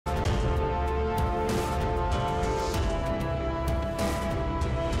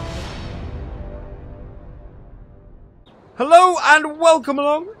Hello and welcome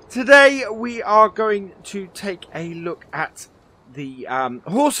along. Today we are going to take a look at the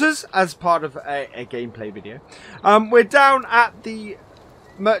horses as part of a gameplay video. We're down at the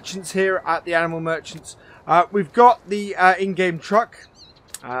merchants here at the animal merchants. We've got the in-game truck.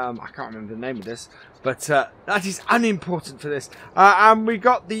 I can't remember the name of this, but that is unimportant for this. And we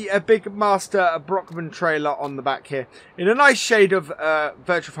got the big Master Brockman trailer on the back here in a nice shade of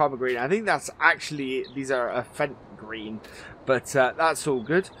Virtual Farmer green. I think that's actually, these are Fendt green, but that's all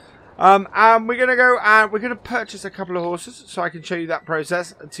good. And we're going to go and we're going to purchase a couple of horses so I can show you that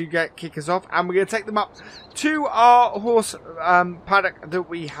process to kick us off. And we're going to take them up to our horse paddock that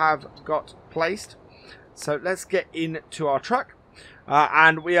we have got placed. So let's get into our truck.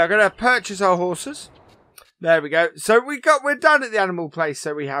 And we are going to purchase our horses. There we go. So we're down at the animal place.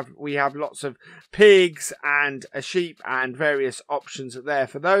 So we have lots of pigs and a sheep and various options there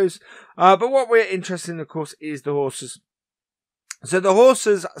for those. But what we're interested in, of course, is the horses. So the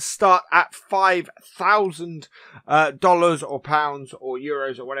horses start at $5,000 or pounds or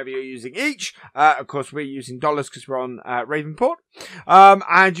euros or whatever you're using each. Of course, we're using dollars because we're on Ravenport.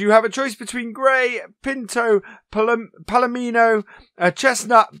 And you have a choice between grey, pinto, palomino,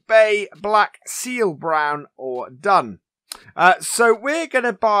 chestnut, bay, black, seal brown, or dun. So we're going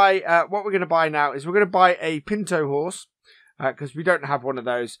to buy, what we're going to buy now is we're going to buy a pinto horse. Because we don't have one of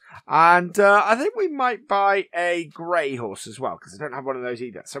those. And I think we might buy a grey horse as well, because I don't have one of those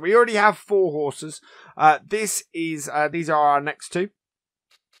either. So we already have 4 horses. These are our next 2.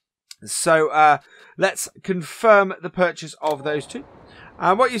 So let's confirm the purchase of those 2.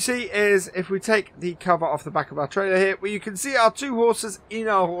 And what you see is, if we take the cover off the back of our trailer here, well, you can see our 2 horses in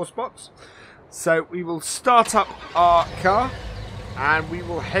our horse box. So we will start up our car, and we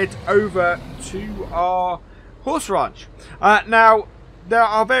will head over to our horse ranch. Now, there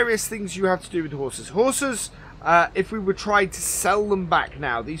are various things you have to do with horses. Horses, if we were trying to sell them back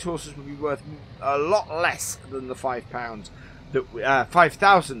now, these horses would be worth a lot less than the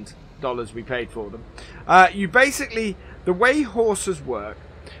 £5,000 we paid for them. You basically, the way horses work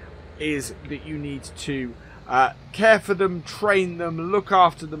is that you need to care for them, train them, look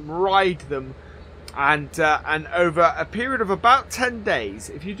after them, ride them. And over a period of about 10 days,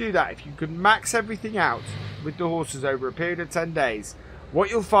 if you do that, if you can max everything out with the horses over a period of 10 days, what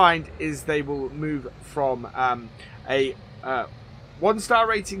you'll find is they will move from a 1-star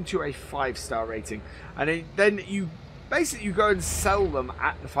rating to a 5-star rating. And then you basically you go and sell them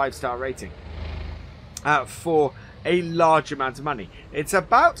at the 5-star rating for a large amount of money. It's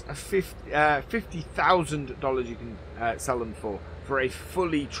about $50,000 you can sell them for a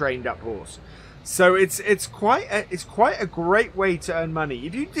fully trained up horse. So it's quite a great way to earn money.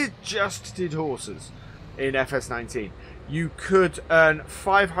 If you just did horses in FS19, you could earn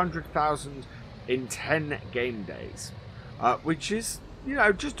 500,000 in 10 game days, which is, you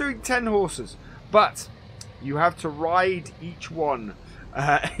know, just doing 10 horses. But you have to ride each one.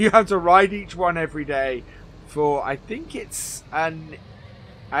 You have to ride each one every day for, I think it's 10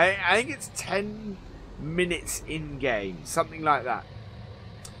 minutes in game, something like that.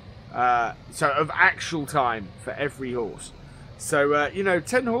 So of actual time for every horse. So you know,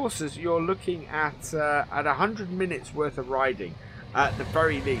 10 horses, you're looking at 100 minutes worth of riding at the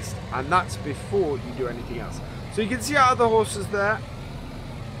very least, and that's before you do anything else. So you can see our other horses there.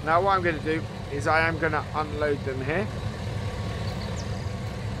 Now what I'm going to do is I am going to unload them here,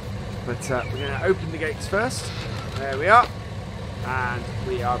 but we're going to open the gates first. There we are, and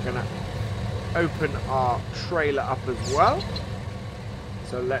we are going to open our trailer up as well.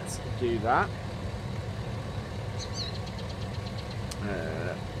 So let's do that.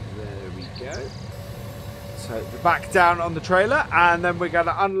 There we go. So the back down on the trailer, and then we're going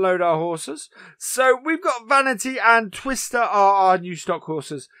to unload our horses. So we've got Vanity and Twister are our new stock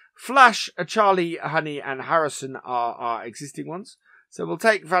horses. Flash, Charlie, Honey, and Harrison are our existing ones. So we'll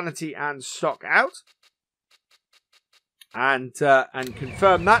take Vanity and stock out, and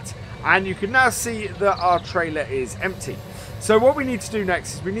confirm that. And you can now see that our trailer is empty. So what we need to do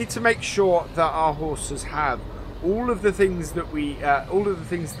next is we need to make sure that our horses have all of the things that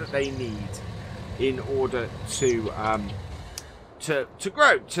they need in order to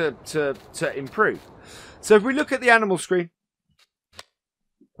grow, to improve. So if we look at the animal screen,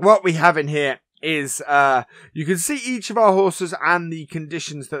 what we have in here is you can see each of our horses and the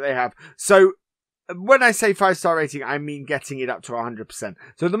conditions that they have. So when I say 5-star rating, I mean getting it up to 100%.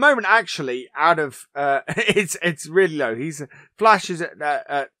 So at the moment, actually, out of it's really low. Flash is at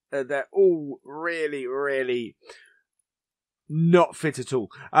they're all really not fit at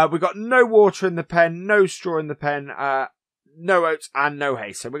all. We've got no water in the pen, no straw in the pen, no oats and no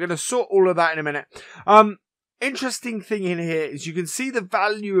hay. So we're going to sort all of that in a minute. interesting thing in here is you can see the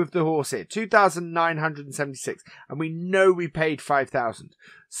value of the horse here, 2,976, and we know we paid 5,000.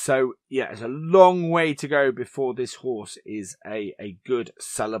 So yeah, it's a long way to go before this horse is a good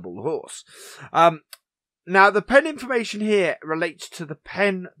sellable horse. Now, the pen information here relates to the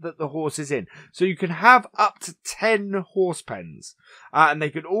pen that the horse is in. So you can have up to 10 horse pens. And they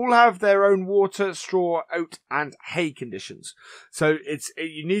can all have their own water, straw, oat, and hay conditions. So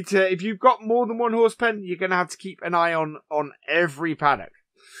you need to, if you've got more than one horse pen, you're going to have to keep an eye on every paddock.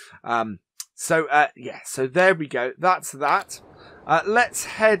 So there we go. That's that. Let's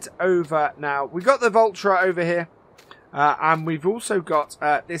head over now. We've got the Vultra over here. And we've also got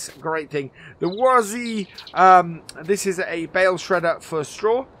this great thing, the Witchy. This is a bale shredder for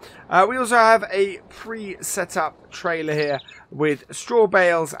straw. We also have a pre-set up trailer here with straw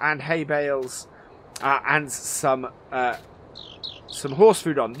bales and hay bales and some horse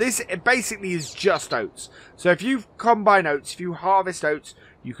food on. This basically is just oats. So if you combine oats, if you harvest oats,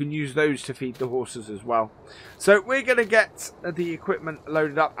 you can use those to feed the horses as well. So we're going to get the equipment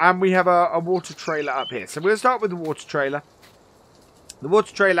loaded up, and we have a water trailer up here. So we'll start with the water trailer. The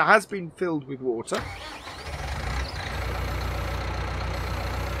water trailer has been filled with water.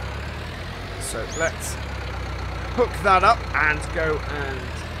 So let's hook that up and go and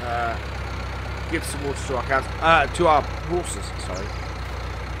give some water to our cows, to our horses. Sorry.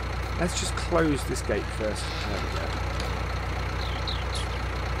 Let's just close this gate first. There we go.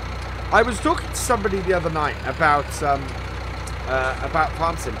 I was talking to somebody the other night about farm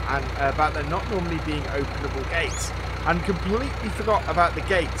sim and about there not normally being openable gates, and completely forgot about the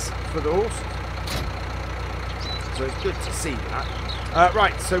gates for the horses. So it's good to see that.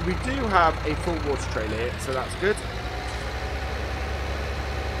 Right, so we do have a full water trailer here, so that's good.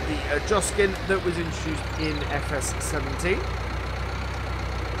 The Joskin that was introduced in FS17.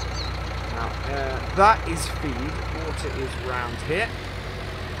 Now that is feed. Water is round here.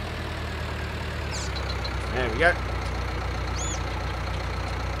 There we go.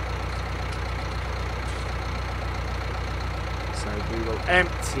 So we will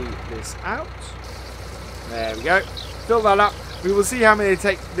empty this out. There we go. Fill that up. We will see how many they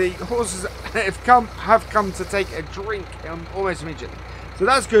take. The horses have come to take a drink almost immediately. So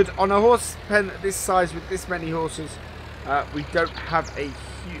that's good. On a horse pen this size with this many horses, we don't have they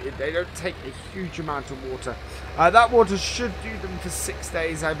don't take a huge amount of water. That water should do them for 6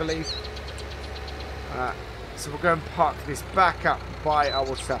 days, I believe. So we'll go and park this back up by our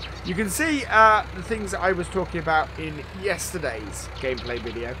water tower. You can see the things that I was talking about in yesterday's gameplay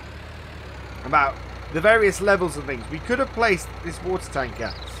video about the various levels of things. We could have placed this water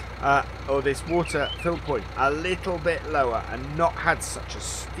tanker or this water fill point a little bit lower and not had such a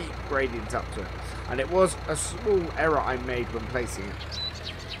steep gradient up to it. And it was a small error I made when placing it.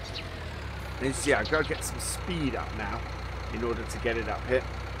 And yeah, I've got to get some speed up now in order to get it up here.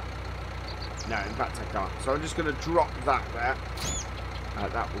 No, in fact I can't. So I'm just going to drop that there.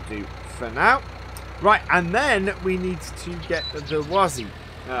 That will do for now. Right, and then we need to get the Witchy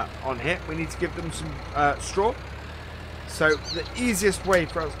on here. We need to give them some straw. So the easiest way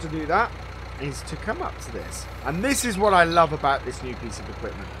for us to do that is to come up to this. And this is what I love about this new piece of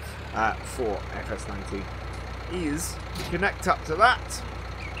equipment for FS19. Is we connect up to that.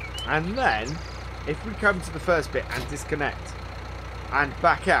 And then, if we come to the first bit and disconnect and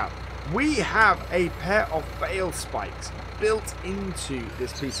back out, we have a pair of bale spikes built into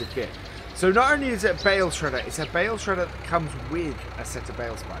this piece of kit. So not only is it a bale shredder, it's a bale shredder that comes with a set of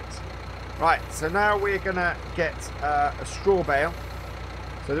bale spikes. Right, so now we're going to get a straw bale.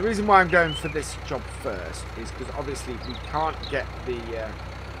 So the reason why I'm going for this job first is because obviously we can't get the...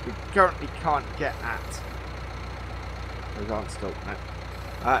 we currently can't get at... Those aren't still... No.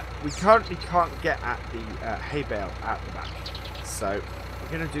 We currently can't get at the hay bale at the back. So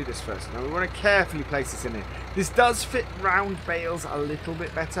we're going to do this first. Now we want to carefully place this in here. This does fit round bales a little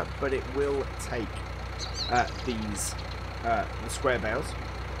bit better, but it will take these the square bales.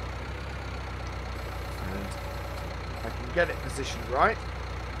 And if I can get it positioned right,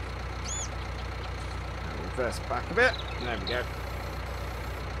 and reverse back a bit. There we go.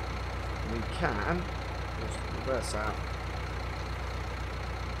 We can just reverse out.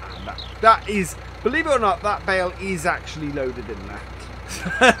 And that is, believe it or not, that bale is actually loaded in there.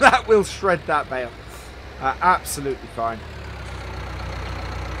 That will shred that bale. Absolutely fine.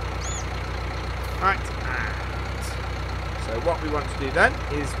 Right. So what we want to do then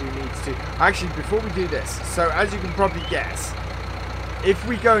is we need to... Actually, before we do this, so as you can probably guess, if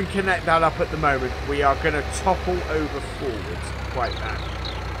we go and connect that up at the moment, we are going to topple over forwards quite badly.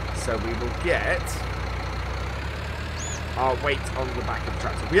 So we will get our weight on the back of the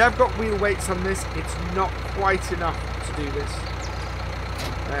tractor. We have got wheel weights on this. It's not quite enough to do this.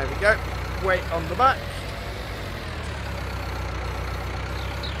 There we go. Weight on the back.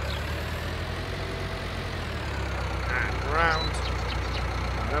 And round.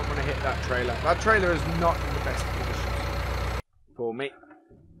 I don't want to hit that trailer. That trailer is not in the best condition for me.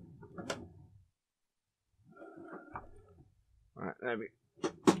 Right,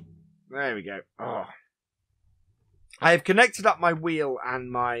 there we go. Oh. I have connected up my wheel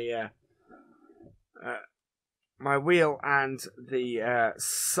and my wheel and the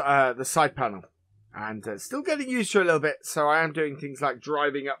side panel, and still getting used to it a little bit. So I am doing things like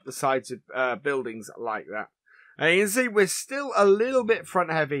driving up the sides of buildings like that. And you can see we're still a little bit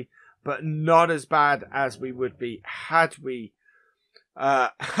front heavy, but not as bad as we would be had we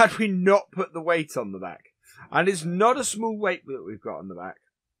not put the weight on the back. And it's not a small weight that we've got on the back.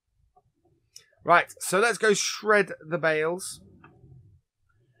 Right, so let's go shred the bales.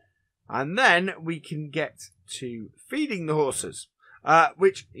 And then we can get to feeding the horses.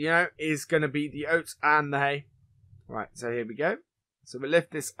 Which, you know, is going to be the oats and the hay. Right, so here we go. So we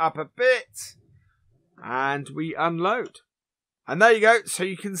lift this up a bit. And we unload. And there you go. So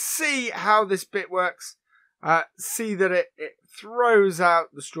you can see how this bit works. See that it throws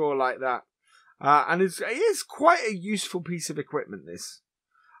out the straw like that. And it is quite a useful piece of equipment, this.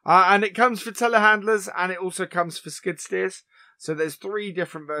 And it comes for telehandlers, and it also comes for skid steers. So there's 3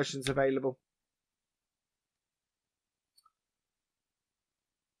 different versions available.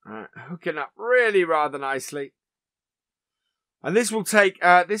 Hooking up really rather nicely. And this will take,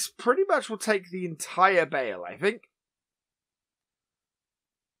 this pretty much will take the entire bale, I think.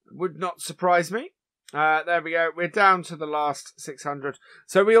 Would not surprise me. There we go. We're down to the last 600.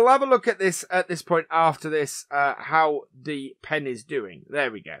 So we'll have a look at this point after this, how the pen is doing.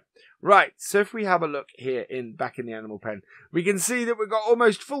 There we go. Right. So if we have a look here back in the animal pen, we can see that we've got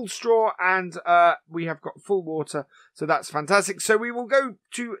almost full straw and we have got full water. So that's fantastic. So we will go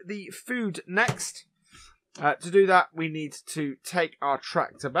to the food next. To do that, we need to take our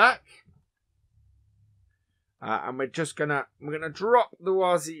tractor back. And we're gonna drop the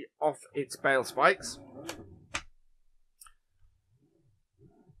Wazi off its bale spikes.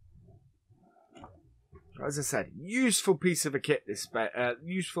 As I said, useful piece of a kit.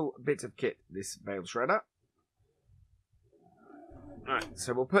 Useful bit of kit. This bale shredder. Right,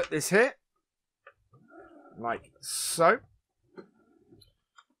 so we'll put this here, like so,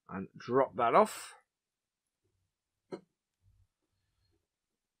 and drop that off.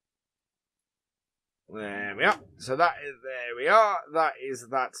 There we are. So there we are.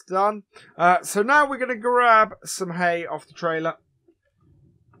 That's done. So now we're going to grab some hay off the trailer.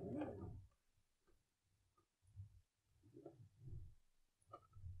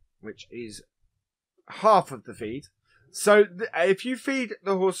 Which is half of the feed. So if you feed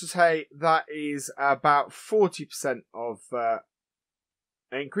the horses hay, that is about 40% of, it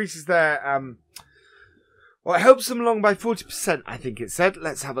increases their, well, it helps them along by 40%, I think it said.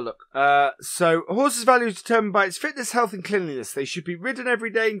 Let's have a look. So, horses' value is determined by its fitness, health, and cleanliness. They should be ridden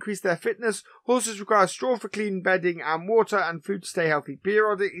every day, increase their fitness. Horses require straw for clean bedding and water and food to stay healthy.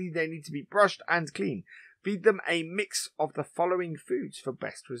 Periodically, they need to be brushed and clean. Feed them a mix of the following foods for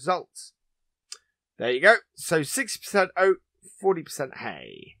best results. There you go. So, 60% oat, 40%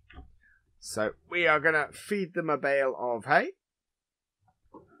 hay. So, we are going to feed them a bale of hay.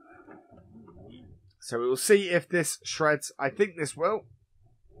 So we will see if this shreds. I think this will.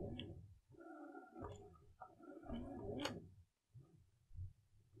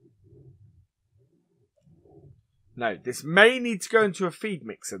 No, this may need to go into a feed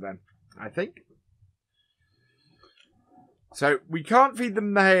mixer then, I think. So we can't feed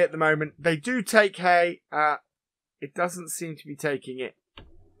them the hay at the moment. They do take hay. It doesn't seem to be taking it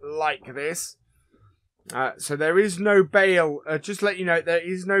like this. So there is no bale. Just to let you know, there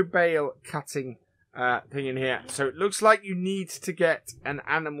is no bale cutting thing in here. So it looks like you need to get an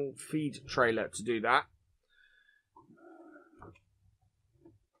animal feed trailer to do that.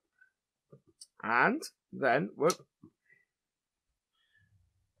 And then we're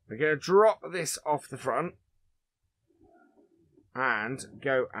going to drop this off the front and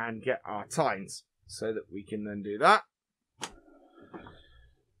go and get our tines so that we can then do that.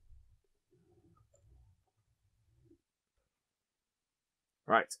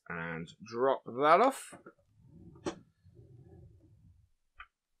 Right, and drop that off.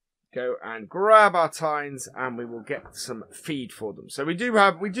 Go and grab our tines, and we will get some feed for them. So we do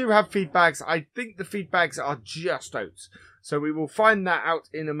have feed bags. I think the feed bags are just oats. So we will find that out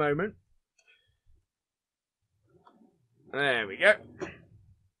in a moment. There we go.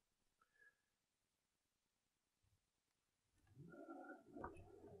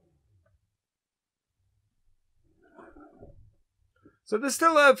 So there's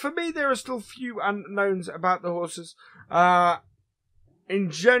still, for me, there are still few unknowns about the horses. In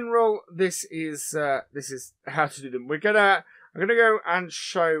general, this is how to do them. I'm gonna go and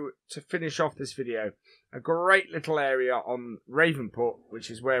show, to finish off this video, a great little area on Ravenport, which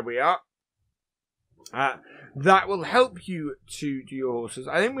is where we are. That will help you to do your horses.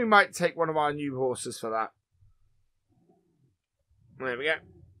 I think we might take one of our new horses for that. There we go.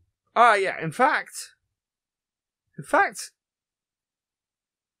 Ah, yeah. In fact,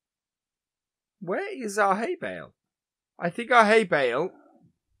 where is our hay bale? I think our hay bale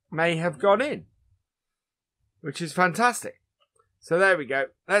may have gone in, which is fantastic. So there we go.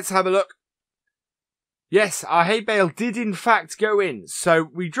 Let's have a look. Yes, our hay bale did in fact go in. So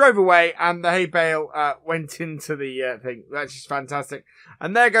we drove away and the hay bale went into the thing. That's just fantastic.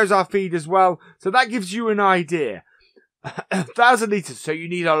 And there goes our feed as well. So that gives you an idea. 1,000 litres. So you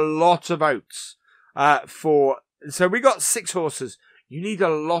need a lot of oats so we got 6 horses. You need a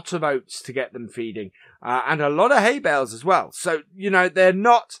lot of oats to get them feeding. And a lot of hay bales as well. So, you know, they're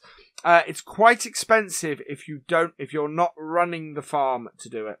not... it's quite expensive if you're not running the farm to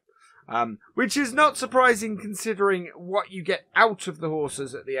do it. Which is not surprising considering what you get out of the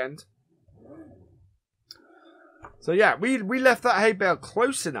horses at the end. So yeah, we left that hay bale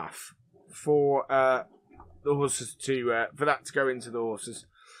close enough for the horses for that to go into the horses.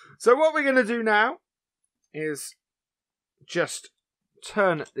 So what we're going to do now is just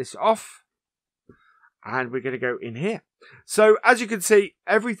turn this off, and we're going to go in here. So as you can see,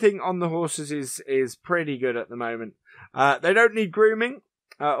 everything on the horses is pretty good at the moment. They don't need grooming.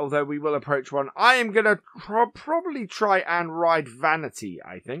 Although we will approach one. I am going to probably try and ride Vanity,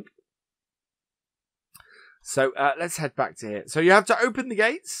 I think. So let's head back to here. So you have to open the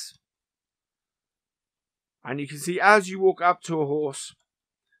gates. And you can see as you walk up to a horse,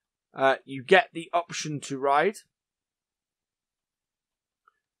 you get the option to ride.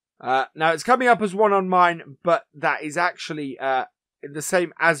 Now it's coming up as 1 on mine, but that is actually the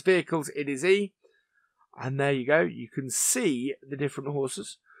same as vehicles. It is E. And there you go. You can see the different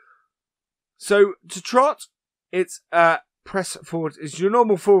horses. So to trot, it's press forward. It's your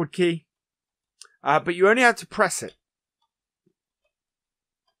normal forward key, but you only have to press it.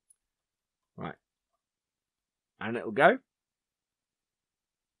 Right, and it'll go.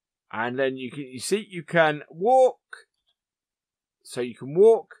 And then you can walk. So you can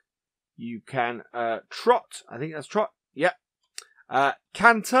walk. You can trot. I think that's trot. Yep.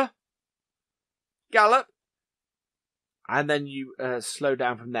 Canter. Gallop, and then you slow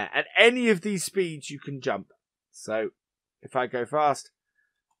down from there. At any of these speeds you can jump. So if I go fast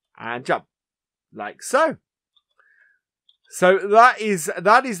and jump like so. So that is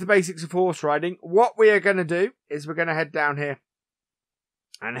the basics of horse riding. What we are going to do is we're going to head down here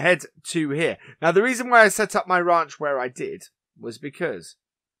and head to here. Now the reason why I set up my ranch where I did was because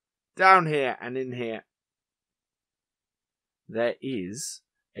down here and in here there is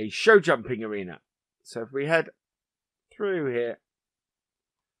a show jumping arena. So if we head through here,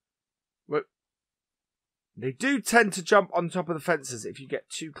 well, they do tend to jump on top of the fences if you get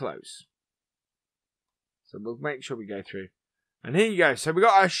too close. So we'll make sure we go through. And here you go. So we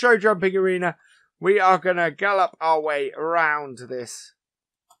got our show jumping arena. We are going to gallop our way around this.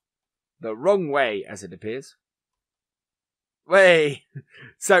 The wrong way, as it appears. Way.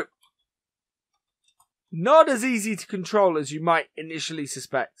 So, not as easy to control as you might initially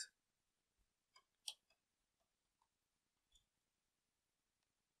suspect.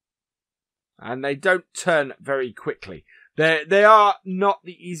 And they don't turn very quickly. They are not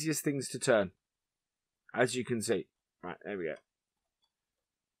the easiest things to turn, as you can see. Right, there we go.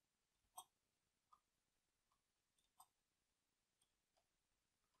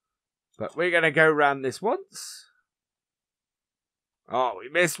 But we're going to go around this once. Oh, we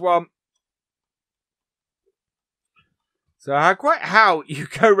missed one. So how you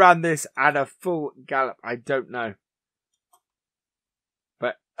go around this at a full gallop, I don't know.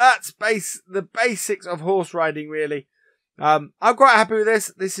 But that's the basics of horse riding, really. I'm quite happy with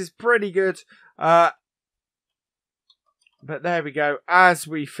this. This is pretty good. But there we go, as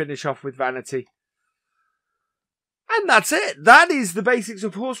we finish off with Vanity. And that's it. That is the basics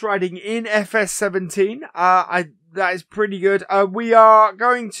of horse riding in FS17. That is pretty good. We are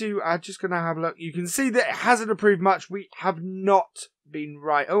going to, just going to have a look. You can see that it hasn't improved much. We have not been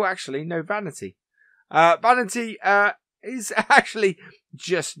right. Oh, actually, no, Vanity. Vanity is actually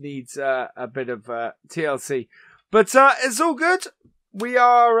just needs a bit of TLC. But it's all good. We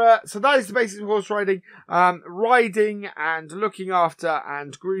are, so that is the basics of horse riding. Riding and looking after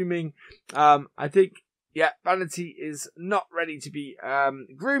and grooming. I think, yeah, Vanity is not ready to be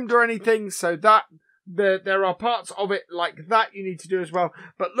groomed or anything. So there are parts of it like that you need to do as well.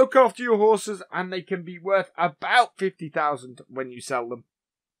 But look after your horses, and they can be worth about 50,000 when you sell them.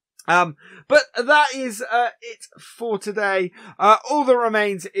 But that is it for today. All that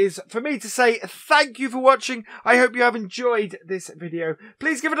remains is for me to say thank you for watching. I hope you have enjoyed this video.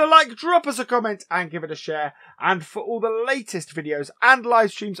 Please give it a like, drop us a comment, and give it a share. And for all the latest videos and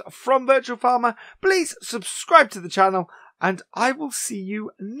live streams from Virtual Farmer, please subscribe to the channel, and I will see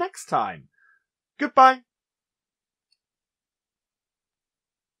you next time. Goodbye.